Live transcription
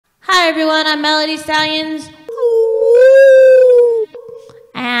Hi everyone, I'm Melody Stalians.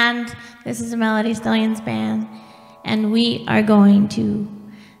 And this is a Melody Stalians band. And we are going to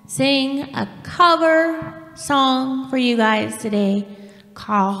sing a cover song for you guys today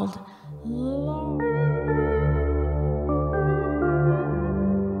called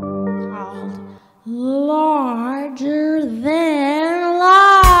Larger Than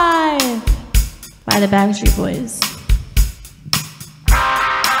Life by the Backstreet Boys.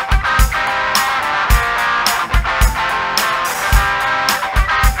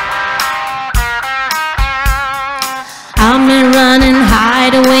 I'm running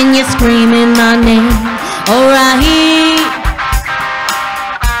hide when you're screaming my name. Alright,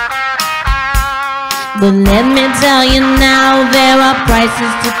 but let me tell you now, there are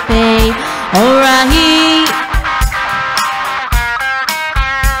prices to pay. Alright,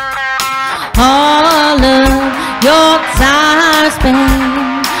 all of your time spent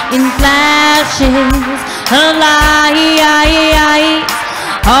in flashes of light.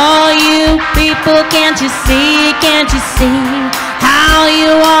 All you people, can't you see how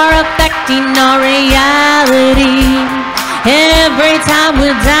you are affecting our reality? Every time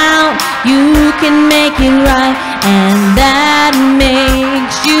we're down, you can make it right, and that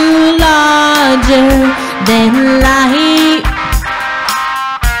makes you larger than life.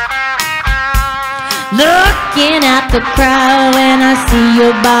 Looking at the crowd and I see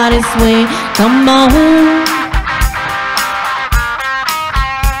your body sway. Come on,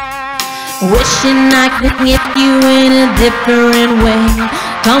 wishing I could get you in a different way.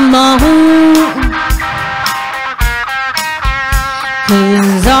 Come on,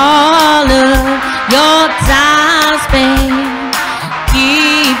 'cause all of your time spent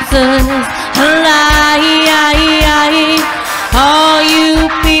keeps us alive. All you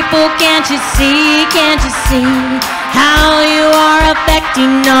people, can't you see how you are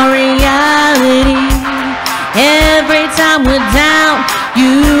affecting our reality? Every time we're down,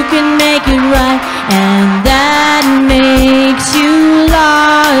 you can make it right, and that makes you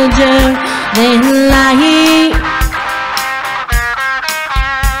larger than life.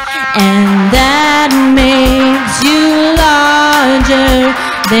 And that makes you larger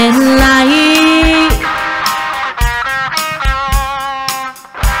than life.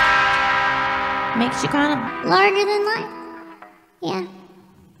 Makes you kind of larger than life. Yeah.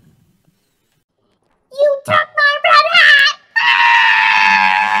 You talk